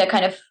particular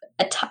kind of.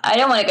 I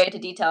don't want to go into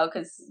detail,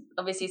 because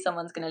obviously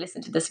someone's going to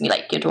listen to this and be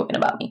like, you're talking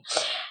about me.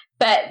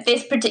 But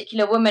this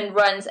particular woman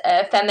runs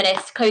a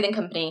feminist clothing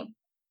company.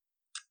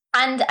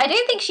 And I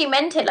don't think she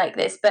meant it like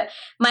this, but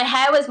my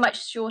hair was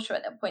much shorter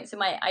at that point. So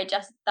my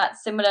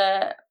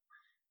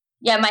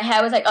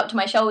hair was like up to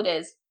my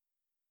shoulders.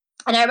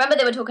 And I remember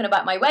they were talking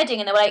about my wedding,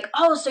 and they were like,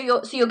 oh, so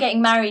you're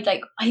getting married.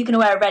 Like, are you going to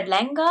wear a red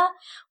lehenga?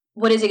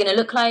 What is it going to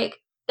look like?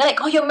 They're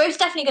like, oh, you're most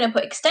definitely going to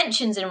put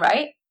extensions in,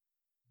 right?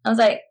 I was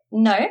like,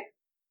 no.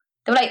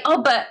 They were like,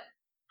 oh, but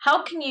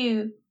how can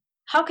you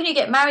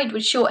get married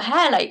with short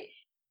hair? Like,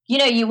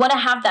 you want to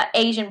have that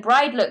Asian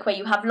bride look where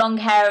you have long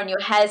hair and your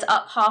hair's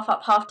up,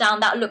 half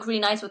down. That would look really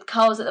nice with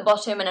curls at the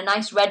bottom and a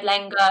nice red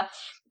lehenga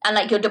and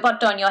like your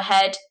dupatta on your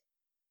head.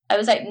 I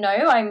was like, no,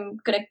 I'm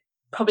going to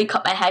probably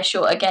cut my hair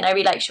short again. I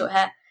really like short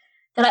hair.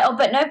 They're like, oh,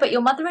 but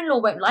your mother-in-law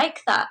won't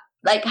like that.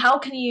 Like, how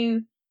can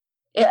you...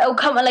 It'll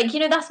come, like,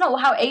 that's not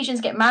how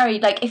Asians get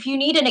married. Like, if you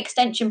need an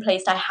extension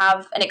placed, I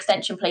have an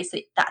extension place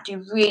that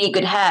do really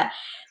good hair.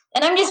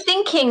 And I'm just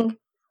thinking,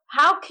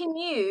 how can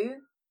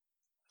you,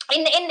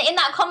 in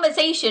that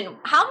conversation,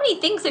 how many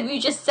things have you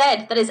just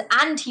said that is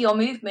anti your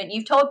movement?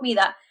 You've told me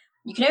that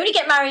you can only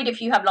get married if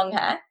you have long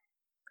hair.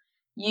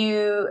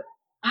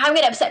 I'm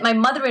going to upset my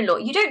mother-in-law.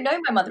 You don't know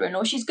my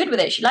mother-in-law. She's good with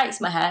it. She likes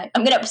my hair.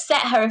 I'm going to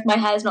upset her if my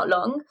hair is not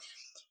long.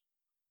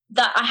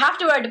 that I have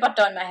to wear a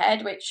dupatta on my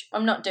head, which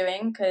I'm not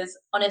doing because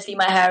honestly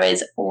my hair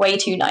is way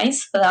too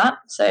nice for that,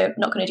 so I'm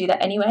not going to do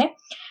that anyway.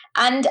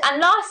 And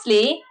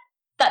lastly,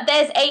 that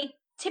there's a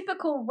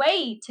typical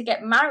way to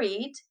get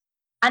married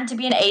and to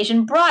be an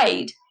Asian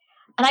bride.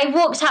 And I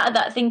walked out of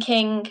that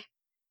thinking,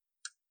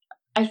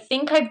 I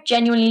think I've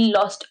genuinely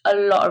lost a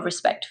lot of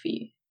respect for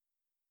you.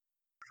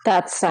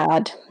 That's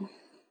sad.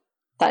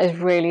 That is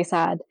really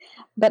sad.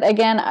 But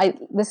again,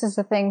 this is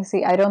the thing.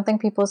 See, I don't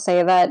think people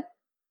say that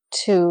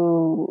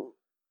to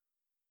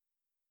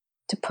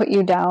put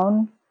you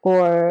down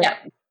or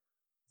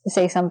to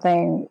say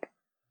something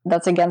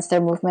that's against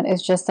their movement.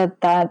 It's just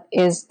that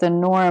is the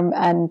norm,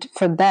 and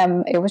for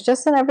them, it was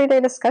just an everyday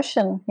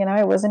discussion. You know,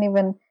 it wasn't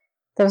even,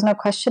 there was no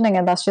questioning,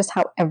 and that's just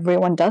how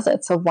everyone does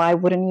it. So why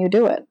wouldn't you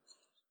do it?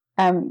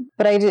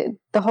 But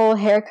the whole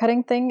hair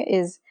cutting thing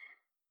is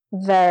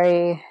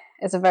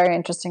it's a very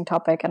interesting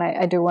topic, and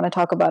I do want to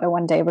talk about it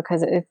one day,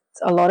 because it's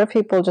a lot of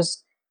people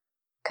just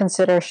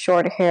consider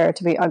short hair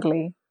to be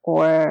ugly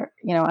or,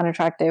 you know,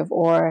 unattractive,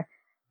 or,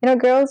 you know,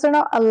 girls are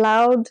not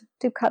allowed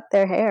to cut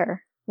their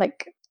hair.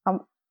 Like,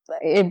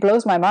 it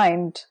blows my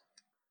mind.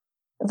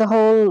 The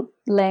whole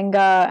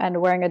lehenga and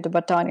wearing a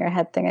dupatta on your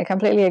head thing, I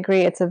completely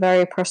agree. It's a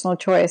very personal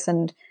choice,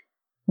 and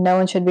no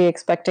one should be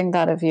expecting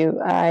that of you.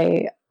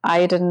 I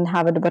didn't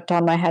have a dupatta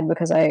on my head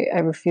because I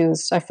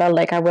refused. I felt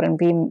like I wouldn't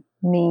be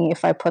me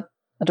if I put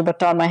a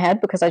dupatta on my head,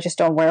 because I just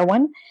don't wear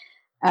one.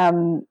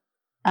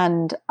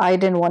 And I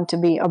didn't want to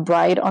be a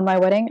bride on my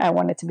wedding. I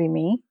wanted to be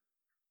me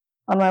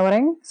on my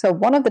wedding. So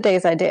one of the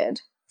days I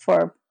did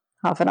for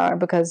half an hour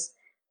because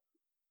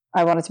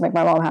I wanted to make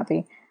my mom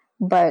happy.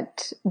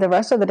 But the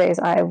rest of the days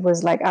I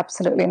was like,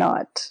 absolutely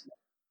not.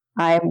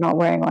 I am not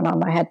wearing one on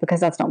my head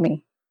because that's not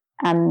me.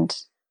 And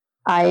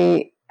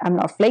I am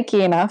not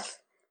flaky enough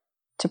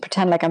to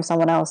pretend like I'm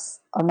someone else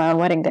on my own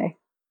wedding day.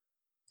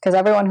 Because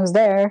everyone who's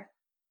there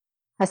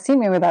has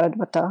seen me without a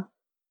dupatta.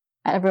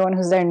 Everyone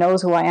who's there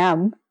knows who I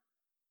am.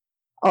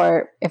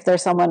 Or if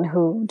there's someone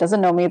who doesn't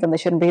know me, then they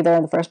shouldn't be there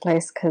in the first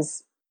place,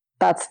 because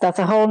that's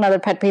a whole nother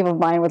pet peeve of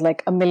mine, with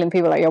like a million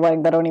people at your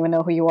wedding that don't even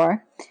know who you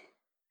are.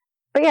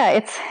 But yeah,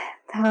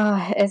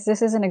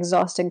 this is an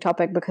exhausting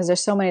topic because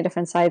there's so many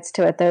different sides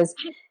to it. There's,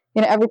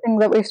 you know, everything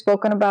that we've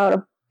spoken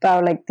about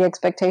like the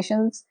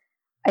expectations.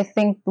 I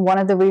think one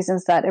of the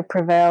reasons that it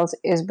prevails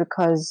is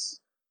because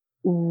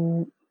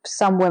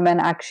some women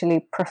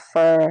actually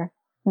prefer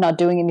not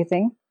doing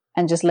anything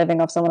and just living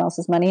off someone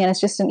else's money, and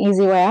it's just an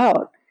easy way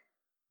out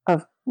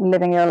of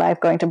living your life,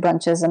 going to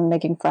brunches and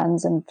making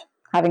friends and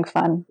having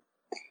fun.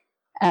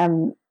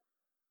 And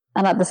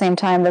at the same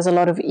time, there's a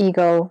lot of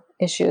ego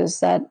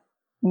issues that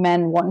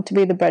men want to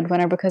be the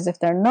breadwinner, because if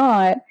they're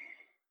not,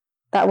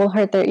 that will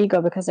hurt their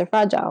ego because they're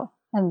fragile,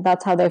 and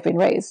that's how they've been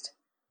raised.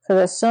 So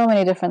there's so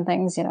many different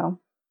things, you know.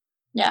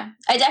 Yeah,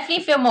 I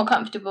definitely feel more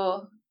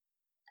comfortable.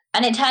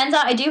 And it turns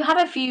out I do have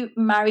a few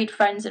married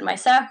friends in my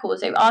circle,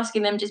 so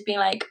asking them, just being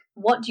like,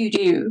 what do you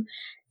do?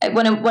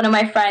 One of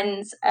my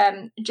friends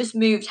just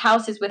moved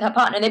houses with her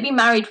partner. They've been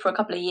married for a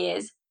couple of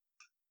years.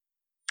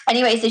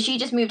 Anyway, so she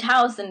just moved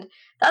house, and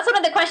that's one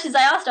of the questions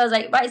I asked her. I was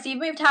like, right, so you've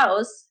moved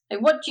house.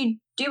 Like, what do you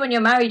do when you're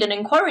married and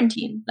in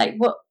quarantine? Like,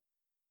 what?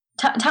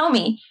 Tell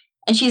me.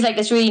 And she's like,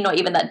 it's really not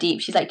even that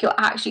deep. She's like, you're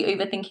actually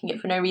overthinking it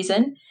for no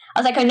reason. I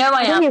was like, I know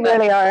I am. You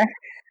really are.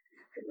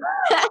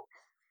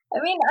 I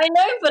mean, I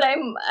know, but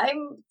I'm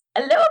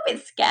a little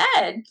bit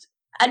scared,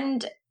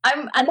 and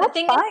that's the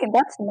thing fine.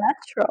 That's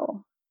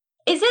natural.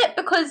 Is it?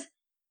 Because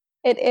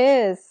it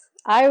is.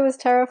 I was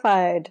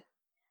terrified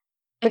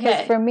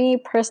because for me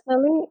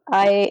personally,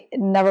 I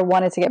never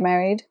wanted to get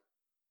married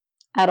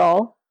at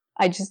all.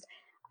 I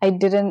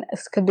didn't,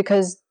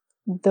 because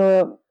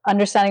the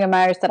understanding of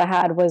marriage that I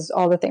had was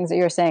all the things that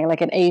you're saying,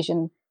 like an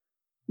Asian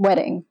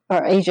wedding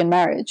or Asian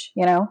marriage,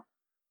 you know?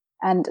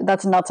 And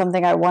that's not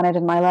something I wanted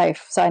in my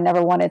life. So I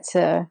never wanted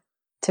to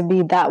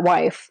be that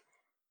wife.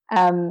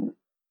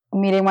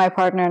 Meeting my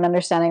partner and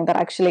understanding that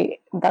actually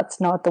that's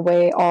not the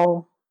way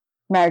all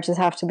marriages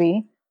have to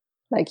be.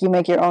 Like, you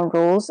make your own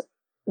rules.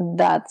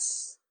 That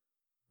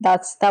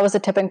was a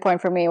tipping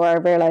point for me, where I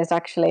realized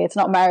actually it's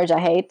not marriage I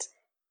hate.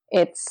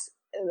 It's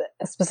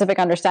a specific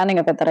understanding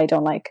of it that I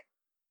don't like.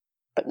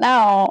 But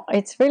now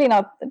it's really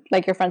not,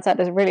 like your friend said,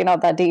 it's really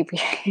not that deep.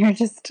 You're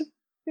just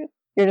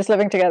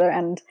living together,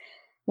 and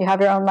you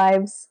have your own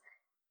lives.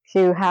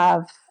 You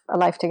have a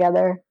life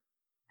together.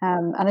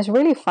 And it's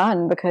really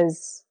fun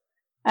because,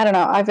 I don't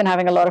know, I've been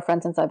having a lot of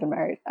friends since I've been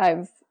married.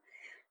 I've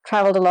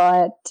traveled a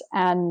lot,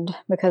 and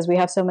because we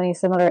have so many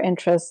similar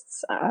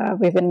interests,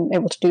 we've been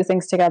able to do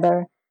things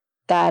together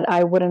that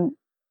I wouldn't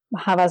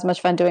have as much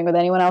fun doing with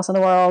anyone else in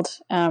the world.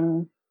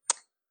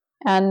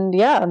 And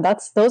yeah,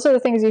 those are the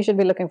things you should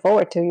be looking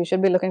forward to. You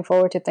should be looking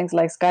forward to things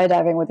like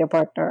skydiving with your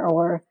partner,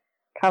 or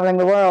traveling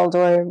the world,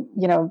 or,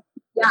 you know,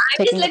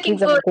 I'm just looking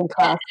forward to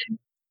class.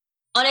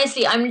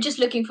 Honestly, I'm just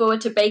looking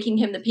forward to baking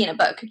him the peanut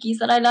butter cookies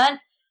that I learned.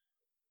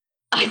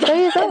 There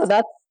you go.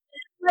 That's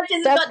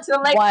step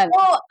I'm like, one.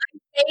 oh,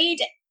 I paid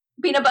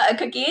peanut butter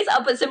cookies.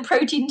 I'll put some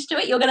protein to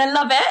it. You're gonna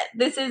love it.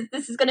 This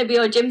is gonna be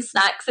your gym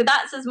snack. So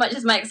that's as much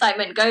as my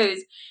excitement goes.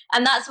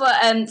 And that's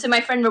what so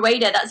my friend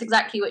Roweda, that's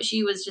exactly what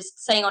she was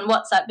just saying on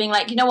WhatsApp, being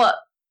like, you know what?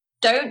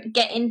 Don't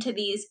get into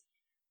these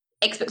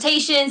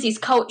expectations, these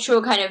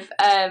cultural kind of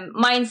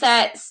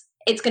mindsets.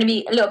 It's going to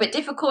be a little bit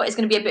difficult. It's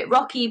going to be a bit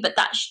rocky, but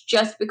that's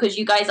just because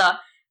you guys are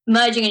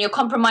merging and you're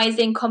compromise,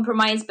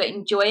 but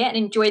enjoy it and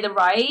enjoy the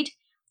ride.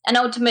 And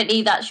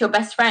ultimately, that's your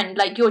best friend.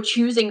 Like, you're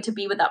choosing to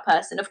be with that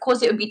person. Of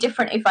course, it would be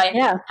different if I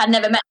had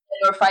never met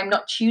them, or if I'm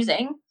not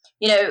choosing.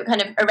 You know,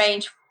 kind of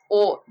arranged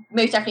or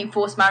most definitely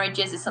forced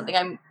marriages is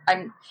something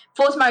I'm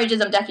forced marriages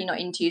I'm definitely not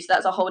into. So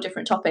that's a whole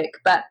different topic.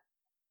 But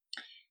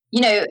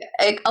you know,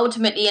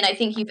 ultimately, and I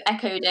think you've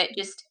echoed it,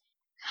 just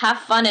have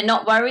fun and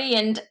not worry.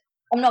 And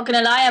I'm not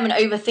going to lie, I'm an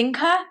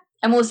overthinker.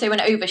 I'm also an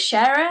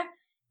oversharer,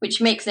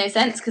 which makes no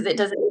sense because it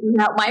doesn't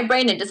help my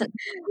brain. It doesn't.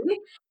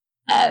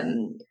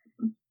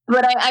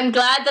 But I'm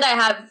glad that I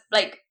have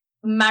like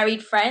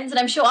married friends. And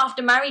I'm sure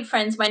after married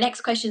friends, my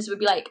next questions would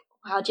be like,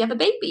 how do you have a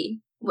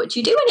baby? What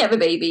do you do when you have a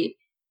baby?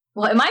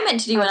 What am I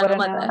meant to do when I'm a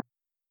mother?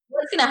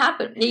 What's going to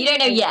happen? You don't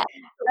know yet.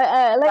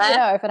 Let me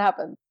know if it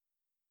happens.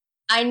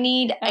 I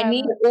need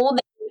all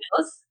the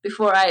details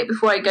before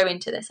I go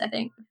into this, I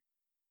think.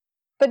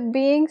 But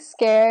being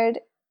scared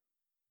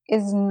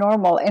is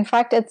normal. In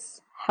fact, it's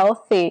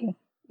healthy.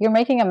 You're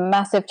making a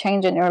massive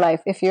change in your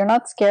life. If you're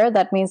not scared,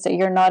 that means that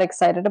you're not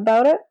excited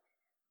about it,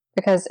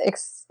 because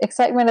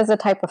excitement is a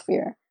type of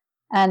fear.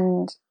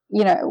 And,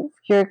 you know,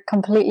 you're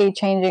completely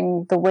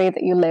changing the way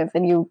that you live,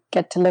 and you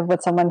get to live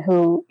with someone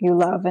who you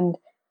love, and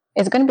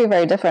it's going to be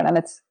very different. And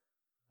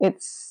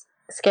it's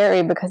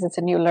scary because it's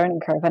a new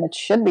learning curve, and it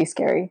should be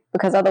scary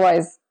because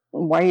otherwise,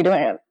 why are you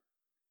doing it?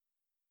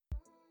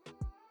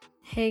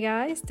 Hey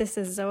guys, this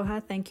is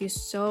Zoha. Thank you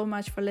so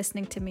much for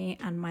listening to me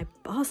and my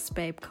boss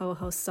babe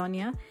co-host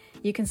Sonia.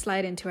 You can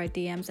slide into our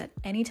DMs at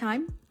any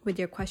time with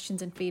your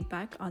questions and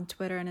feedback on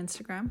Twitter and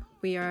Instagram.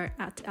 We are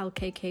at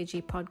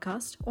LKKG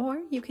Podcast,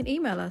 or you can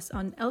email us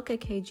on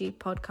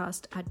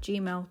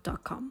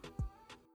lkkgpodcast@gmail.com.